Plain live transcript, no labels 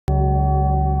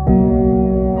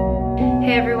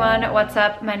Hey everyone, what's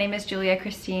up? My name is Julia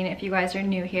Christine if you guys are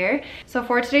new here. So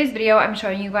for today's video, I'm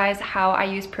showing you guys how I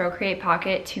use Procreate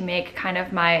Pocket to make kind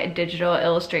of my digital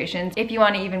illustrations, if you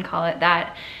want to even call it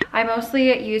that. I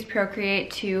mostly use Procreate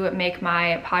to make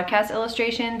my podcast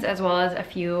illustrations as well as a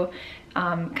few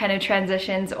kind of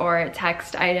transitions or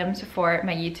text items for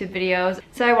my YouTube videos.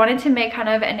 So I wanted to make kind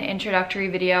of an introductory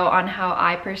video on how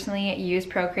I personally use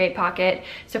Procreate Pocket.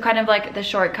 So kind of like the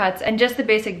shortcuts and just the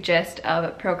basic gist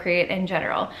of Procreate in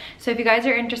general. So if you guys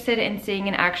are interested in seeing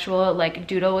an actual like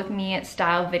doodle with me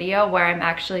style video where I'm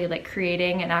actually like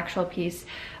creating an actual piece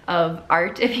of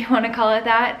art, if you want to call it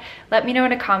that, let me know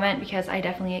in a comment because I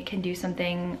definitely can do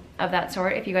something of that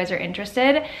sort if you guys are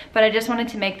interested. But I just wanted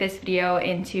to make this video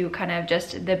into kind of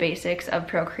just the basics of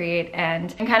Procreate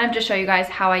and kind of just show you guys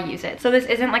how I use it. So this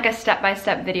isn't like a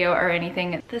step-by-step video or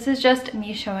anything. This is just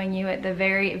me showing you the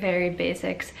very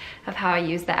basics of how I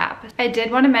use the app. I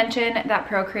did want to mention that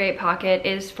Procreate Pocket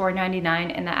is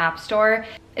 $4.99 in the App Store.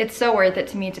 It's so worth it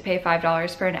to me to pay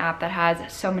 $5 for an app that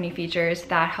has so many features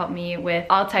that help me with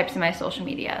all types of my social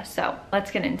media. So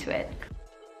let's get into it.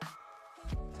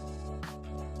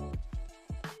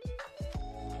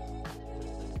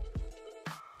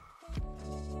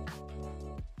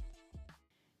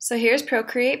 So here's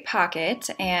Procreate Pocket,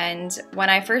 and when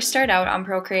I first start out on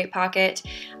Procreate Pocket,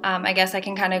 I guess I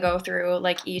can kind of go through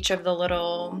like each of the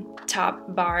little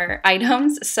top bar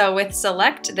items. So with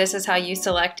select, this is how you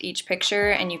select each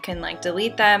picture and you can like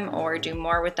delete them or do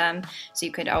more with them. So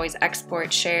you could always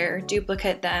export, share,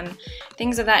 duplicate them,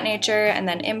 things of that nature. And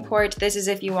then import, this is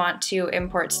if you want to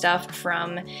import stuff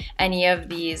from any of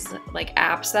these like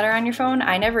apps that are on your phone.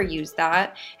 I never use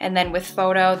that. And then with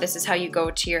photo, this is how you go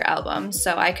to your album.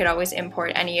 So I could always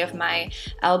import any of my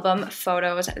album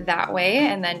photos that way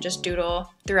and then just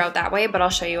doodle throughout that way, but I'll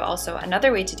show you also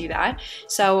another way to do that.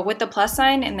 So with the plus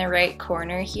sign in the right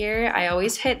corner here, I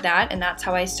always hit that, and that's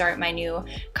how I start my new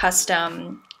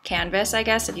custom canvas, I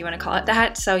guess, if you want to call it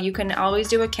that. So you can always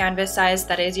do a canvas size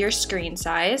that is your screen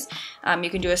size. You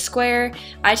can do a square.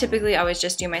 I typically always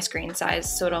just do my screen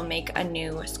size, so it'll make a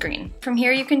new screen. From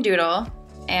here you can doodle.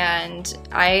 And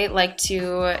I like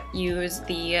to use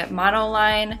the mono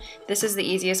line. This is the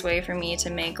easiest way for me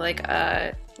to make like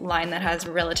a line that has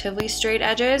relatively straight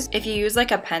edges. If you use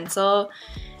like a pencil,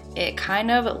 it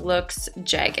kind of looks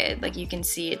jagged. Like you can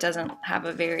see it doesn't have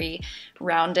a very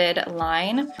rounded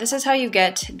line. This is how you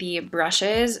get the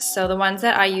brushes. So the ones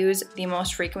that I use the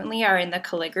most frequently are in the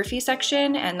calligraphy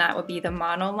section, and that would be the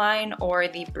mono line or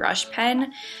the brush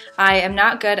pen. I am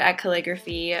not good at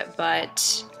calligraphy,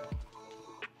 but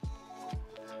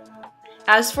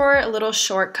as for little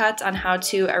shortcuts on how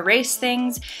to erase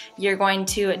things, you're going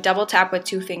to double tap with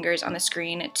 2 fingers on the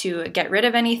screen to get rid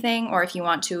of anything, or if you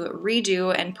want to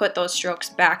redo and put those strokes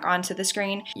back onto the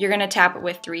screen, you're going to tap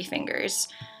with 3 fingers.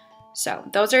 So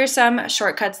those are some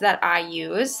shortcuts that I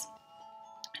use.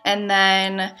 And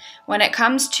then when it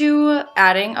comes to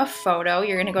adding a photo,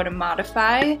 you're going to go to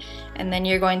modify, and then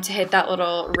you're going to hit that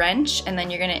little wrench, and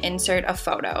then you're going to insert a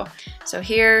photo. So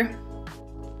here,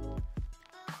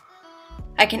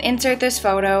 I can insert this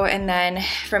photo, and then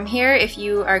from here, if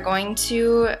you are going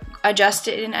to adjust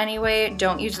it in any way,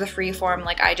 don't use the freeform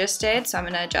like I just did. So I'm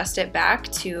going to adjust it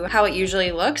back to how it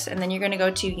usually looks, and then you're going to go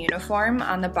to uniform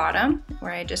on the bottom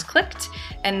where I just clicked,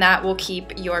 and that will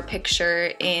keep your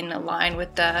picture in line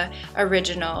with the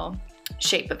original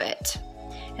shape of it.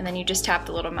 And then you just tap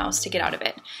the little mouse to get out of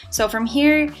it. So from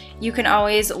here, you can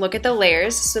always look at the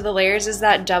layers. So the layers is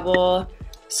that double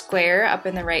square up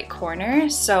in the right corner.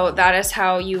 So that is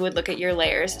how you would look at your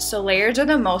layers. So layers are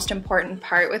the most important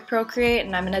part with Procreate,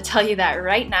 and I'm going to tell you that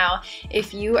right now.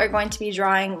 If you are going to be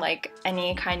drawing like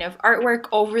any kind of artwork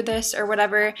over this or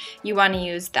whatever, you want to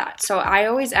use that. So I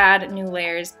always add new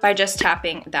layers by just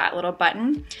tapping that little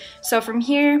button. So from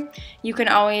here, you can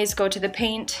always go to the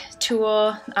paint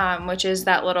tool, which is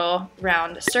that little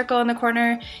round circle in the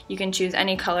corner. You can choose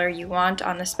any color you want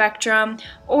on the spectrum,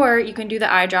 or you can do the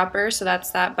eyedropper. So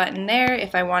that's that button there.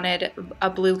 If I wanted a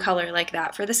blue color like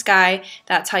that for the sky,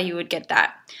 that's how you would get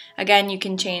that. Again, you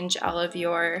can change all of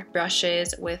your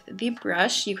brushes with the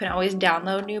brush. You can always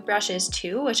download new brushes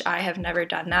too, which I have never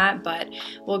done that, but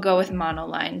we'll go with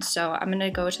monoline. So I'm gonna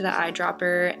go to the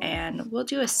eyedropper and we'll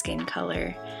do a skin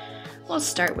color. We'll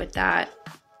start with that.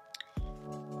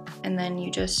 And then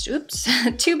you just, oops,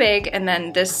 too big, and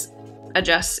then this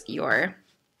adjusts your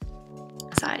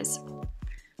size.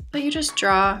 But you just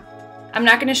draw. I'm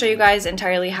not going to show you guys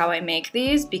entirely how I make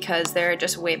these because there are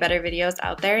just way better videos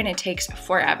out there and it takes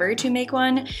forever to make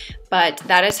one, but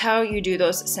that is how you do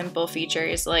those simple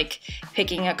features like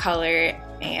picking a color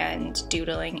and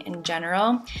doodling in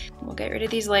general. We'll get rid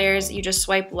of these layers. You just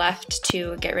swipe left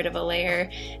to get rid of a layer,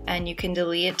 and you can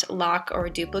delete, lock, or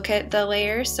duplicate the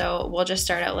layer. So we'll just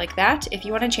start out like that. If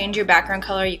you want to change your background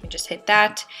color, you can just hit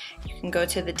that. You can go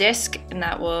to the disk, and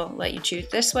that will let you choose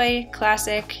this way,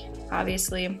 classic,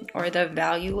 obviously, or the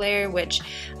value layer, which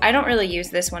I don't really use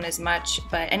this one as much,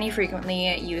 but any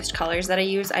frequently used colors that I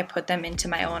use, I put them into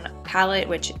my own palette,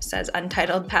 which says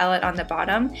Untitled palette on the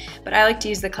bottom, but I like to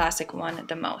use the classic one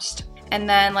the most. And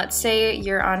then let's say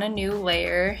you're on a new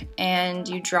layer and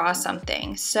you draw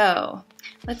something. So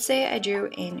let's say I drew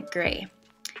in gray,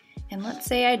 and let's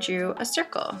say I drew a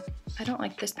circle. I don't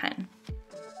like this pen.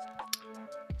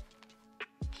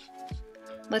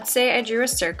 Let's say I drew a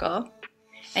circle,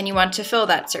 and you want to fill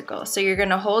that circle. So you're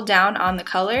gonna hold down on the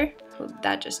color. Oh,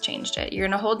 that just changed it. You're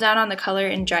gonna hold down on the color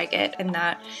and drag it, and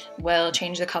that will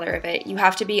change the color of it. You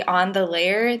have to be on the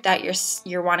layer that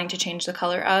you're wanting to change the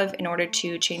color of in order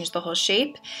to change the whole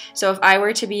shape. So if I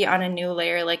were to be on a new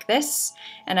layer like this,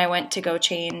 and I went to go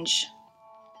change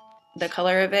the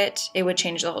color of it, it would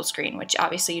change the whole screen, which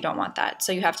obviously you don't want that.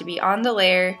 So you have to be on the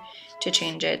layer to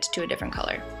change it to a different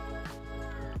color.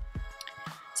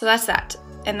 So that's that.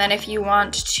 And then if you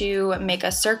want to make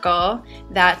a circle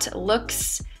that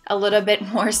looks a little bit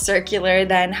more circular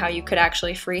than how you could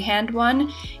actually freehand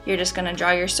one, you're just gonna draw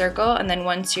your circle, and then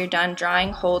once you're done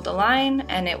drawing, hold the line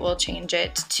and it will change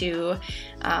it to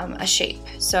a shape.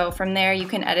 So from there you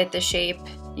can edit the shape.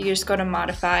 You just go to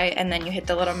modify, and then you hit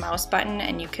the little mouse button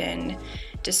and you can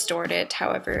distort it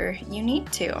however you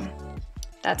need to.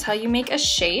 That's how you make a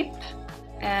shape.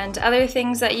 And other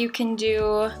things that you can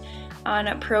do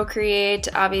on Procreate,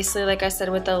 obviously, like I said,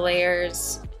 with the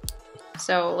layers.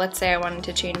 So let's say I wanted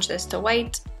to change this to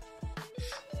white.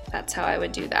 That's how I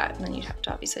would do that. And then you'd have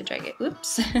to obviously drag it.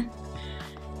 Oops.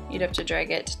 You'd have to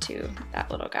drag it to that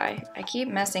little guy. I keep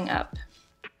messing up.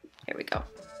 Here we go.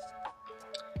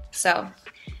 So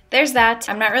there's that.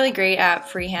 I'm not really great at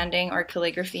freehanding or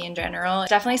calligraphy in general. It's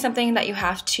definitely something that you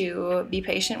have to be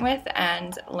patient with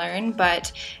and learn,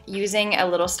 but using a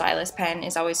little stylus pen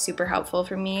is always super helpful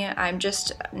for me. I'm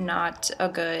just not a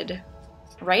good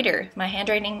writer. My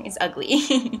handwriting is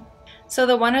ugly. So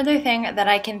the one other thing that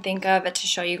I can think of to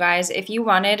show you guys, if you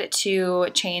wanted to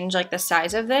change like the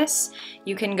size of this,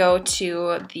 you can go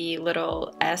to the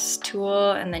little S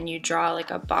tool, and then you draw like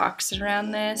a box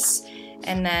around this,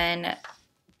 and then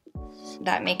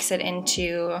that makes it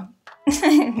into,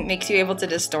 makes you able to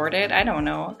distort it. I don't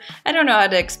know how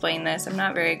to explain this. I'm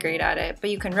not very great at it,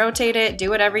 but you can rotate it, do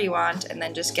whatever you want, and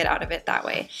then just get out of it that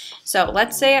way. So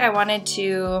let's say I wanted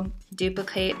to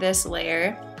duplicate this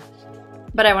layer,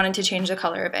 but I wanted to change the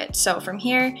color of it. So from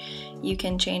here, you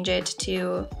can change it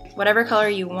to whatever color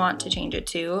you want to change it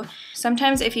to.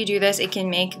 Sometimes if you do this, it can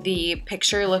make the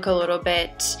picture look a little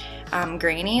bit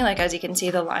grainy. Like as you can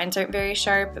see, the lines aren't very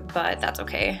sharp, but that's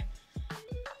okay.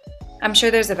 I'm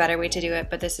sure there's a better way to do it,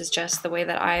 but this is just the way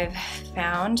that I've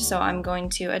found. So I'm going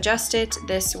to adjust it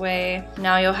this way.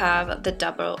 Now you'll have the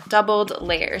doubled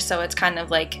layer. So it's kind of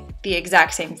like the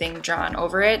exact same thing drawn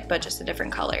over it, but just a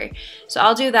different color. So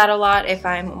I'll do that a lot if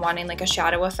I'm wanting like a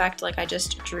shadow effect like I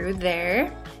just drew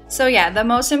there. So yeah, the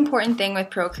most important thing with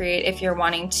Procreate, if you're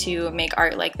wanting to make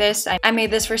art like this, I made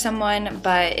this for someone,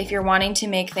 but if you're wanting to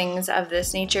make things of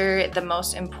this nature, the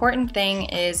most important thing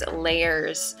is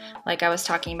layers, like I was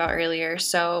talking about earlier.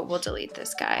 So we'll delete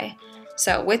this guy.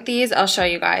 So with these, I'll show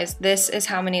you guys, this is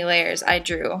how many layers I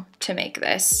drew to make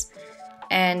this.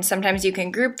 And sometimes you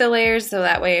can group the layers, so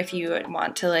that way if you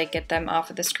want to like get them off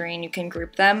of the screen, you can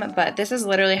group them, but this is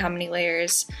literally how many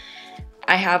layers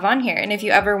I have on here. And if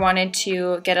you ever wanted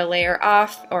to get a layer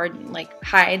off or like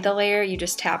hide the layer, you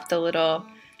just tap the little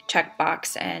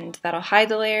checkbox and that'll hide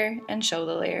the layer and show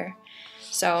the layer.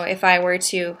 So if I were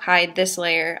to hide this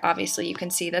layer, obviously you can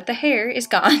see that the hair is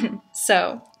gone.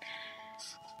 So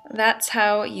that's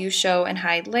how you show and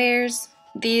hide layers.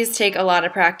 These take a lot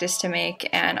of practice to make,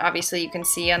 and obviously you can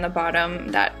see on the bottom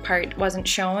that part wasn't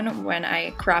shown when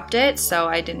I cropped it, so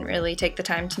I didn't really take the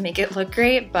time to make it look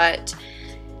great, but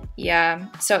yeah.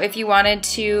 So if you wanted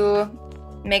to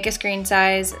make a screen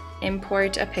size,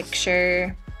 import a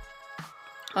picture,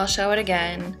 I'll show it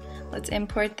again. Let's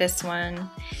import this one.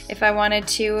 If I wanted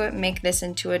to make this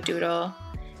into a doodle,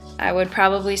 I would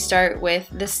probably start with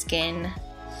the skin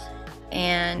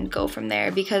and go from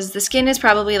there, because the skin is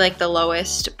probably like the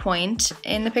lowest point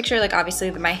in the picture. Like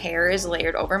obviously my hair is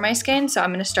layered over my skin, so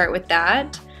I'm gonna start with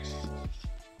that.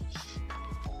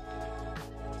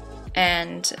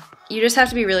 And you just have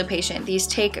to be really patient. These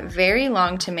take very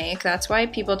long to make. That's why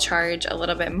people charge a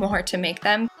little bit more to make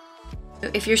them.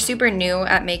 If you're super new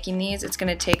at making these, it's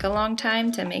gonna take a long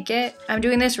time to make it. I'm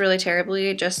doing this really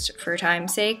terribly just for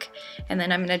time's sake, and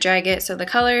then I'm gonna drag it so the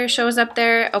color shows up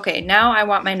there. Okay, now I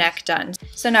want my neck done.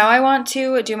 So now I want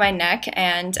to do my neck,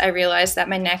 and I realized that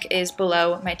my neck is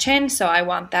below my chin, so I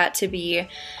want that to be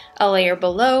a layer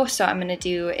below, so I'm gonna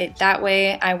do it that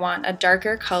way. I want a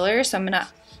darker color, so I'm gonna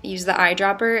use the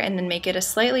eyedropper and then make it a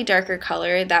slightly darker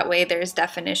color. That way there's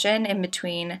definition in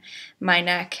between my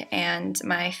neck and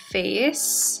my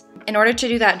face. In order to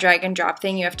do that drag and drop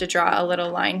thing, you have to draw a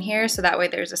little line here, so that way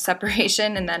there's a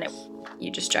separation, and then you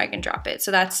just drag and drop it.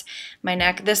 So that's my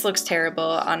neck. This looks terrible,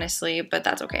 honestly, but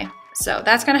that's okay. So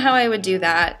that's kind of how I would do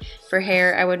that. For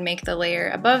hair, I would make the layer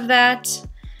above that.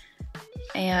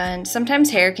 And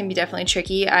sometimes hair can be definitely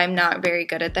tricky. I'm not very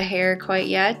good at the hair quite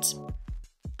yet.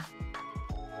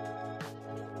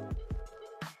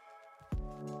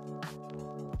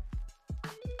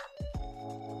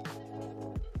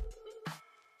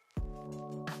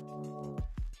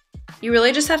 You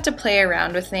really just have to play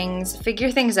around with things,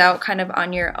 figure things out kind of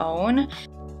on your own.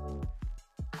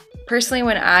 Personally,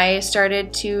 when I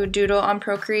started to doodle on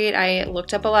Procreate, I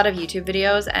looked up a lot of YouTube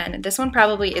videos, and this one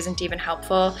probably isn't even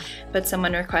helpful, but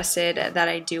someone requested that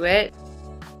I do it.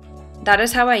 That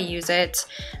is how I use it.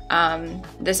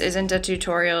 This isn't a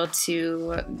tutorial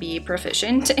to be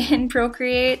proficient in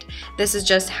Procreate. This is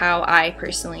just how I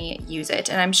personally use it.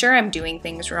 And I'm sure I'm doing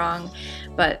things wrong,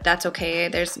 but that's okay.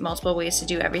 There's multiple ways to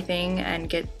do everything and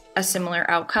get a similar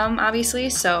outcome,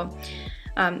 obviously. So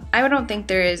I don't think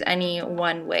there is any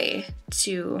one way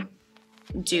to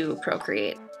do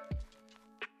Procreate.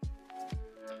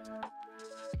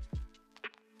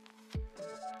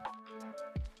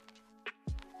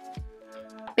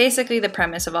 Basically, the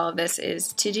premise of all of this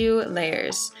is to do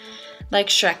layers. Like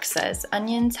Shrek says,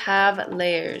 onions have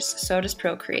layers, so does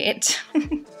Procreate.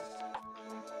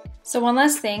 So one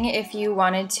last thing, if you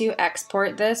wanted to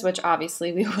export this, which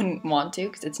obviously we wouldn't want to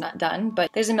because it's not done, but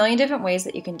there's a million different ways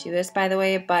that you can do this, by the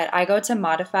way, but I go to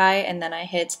modify and then I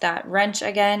hit that wrench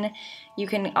again. You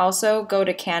can also go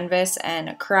to canvas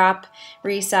and crop,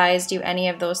 resize, do any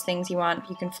of those things you want.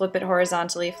 You can flip it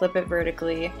horizontally, flip it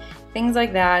vertically, things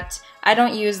like that. I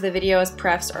don't use the video as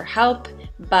prefs or help,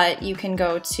 but you can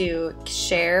go to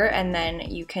share and then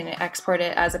you can export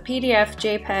it as a PDF,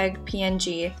 JPEG,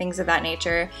 PNG, things of that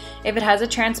nature. If it has a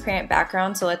transparent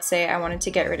background, so let's say I wanted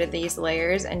to get rid of these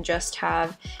layers and just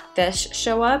have this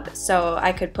show up, so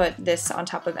I could put this on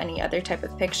top of any other type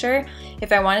of picture.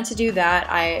 If I wanted to do that,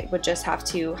 I would just have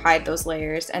to hide those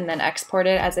layers and then export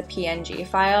it as a PNG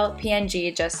file.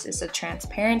 PNG just is a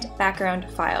transparent background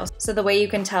file. So the way you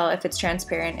can tell if it's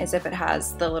transparent is if it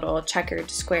has the little checkered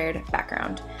squared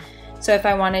background. So if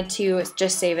I wanted to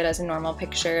just save it as a normal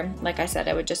picture, like I said,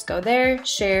 I would just go there,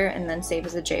 share, and then save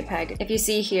as a JPEG. If you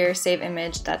see here, save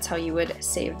image, that's how you would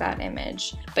save that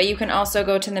image. But you can also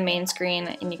go to the main screen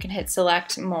and you can hit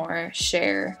select, more,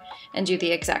 share, and do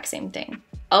the exact same thing.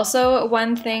 Also,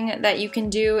 one thing that you can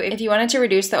do, if you wanted to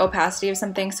reduce the opacity of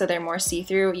something so they're more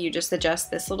see-through, you just adjust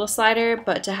this little slider,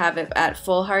 but to have it at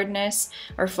full hardness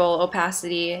or full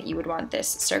opacity, you would want this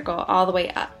circle all the way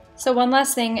up. So one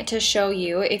last thing to show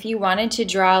you, if you wanted to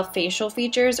draw facial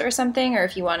features or something, or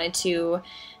if you wanted to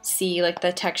see like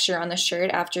the texture on the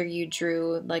shirt after you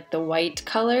drew like the white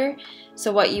color,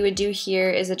 so what you would do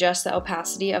here is adjust the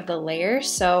opacity of the layer.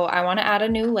 So I want to add a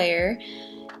new layer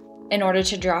in order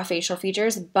to draw facial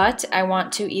features, but I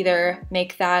want to either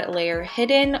make that layer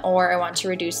hidden or I want to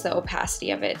reduce the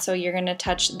opacity of it. So you're gonna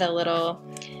touch the little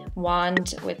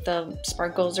wand with the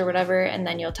sparkles or whatever, and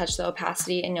then you'll touch the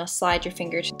opacity and you'll slide your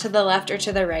finger to the left or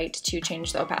to the right to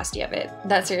change the opacity of it.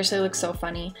 That seriously looks so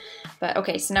funny. But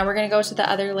okay, so now we're gonna go to the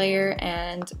other layer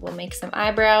and we'll make some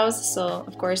eyebrows. So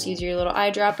of course use your little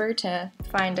eyedropper to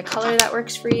find a color that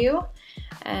works for you,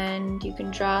 and you can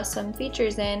draw some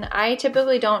features in. I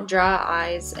typically don't draw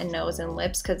eyes and nose and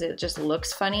lips because it just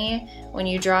looks funny when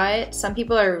you draw it. Some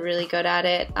people are really good at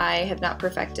it. I have not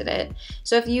perfected it.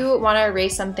 So if you want to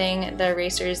erase something, the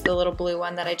eraser is the little blue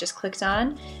one that I just clicked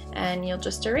on, and you'll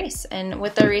just erase. And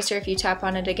with the eraser, if you tap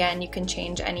on it again, you can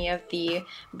change any of the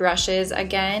brushes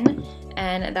again,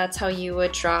 and that's how you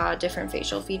would draw different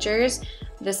facial features.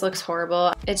 This looks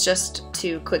horrible. It's just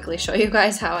to quickly show you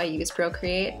guys how I use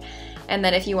Procreate. And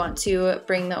then if you want to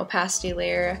bring the opacity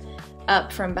layer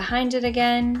up from behind it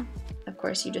again, of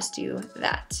course you just do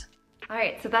that.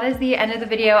 Alright, so that is the end of the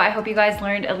video. I hope you guys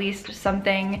learned at least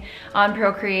something on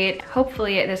Procreate.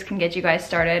 Hopefully this can get you guys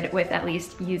started with at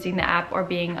least using the app or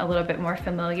being a little bit more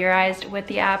familiarized with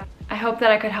the app. I hope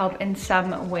that I could help in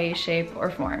some way, shape, or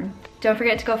form. Don't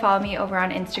forget to go follow me over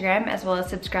on Instagram as well as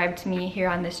subscribe to me here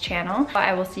on this channel.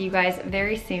 I will see you guys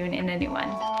very soon in a new one.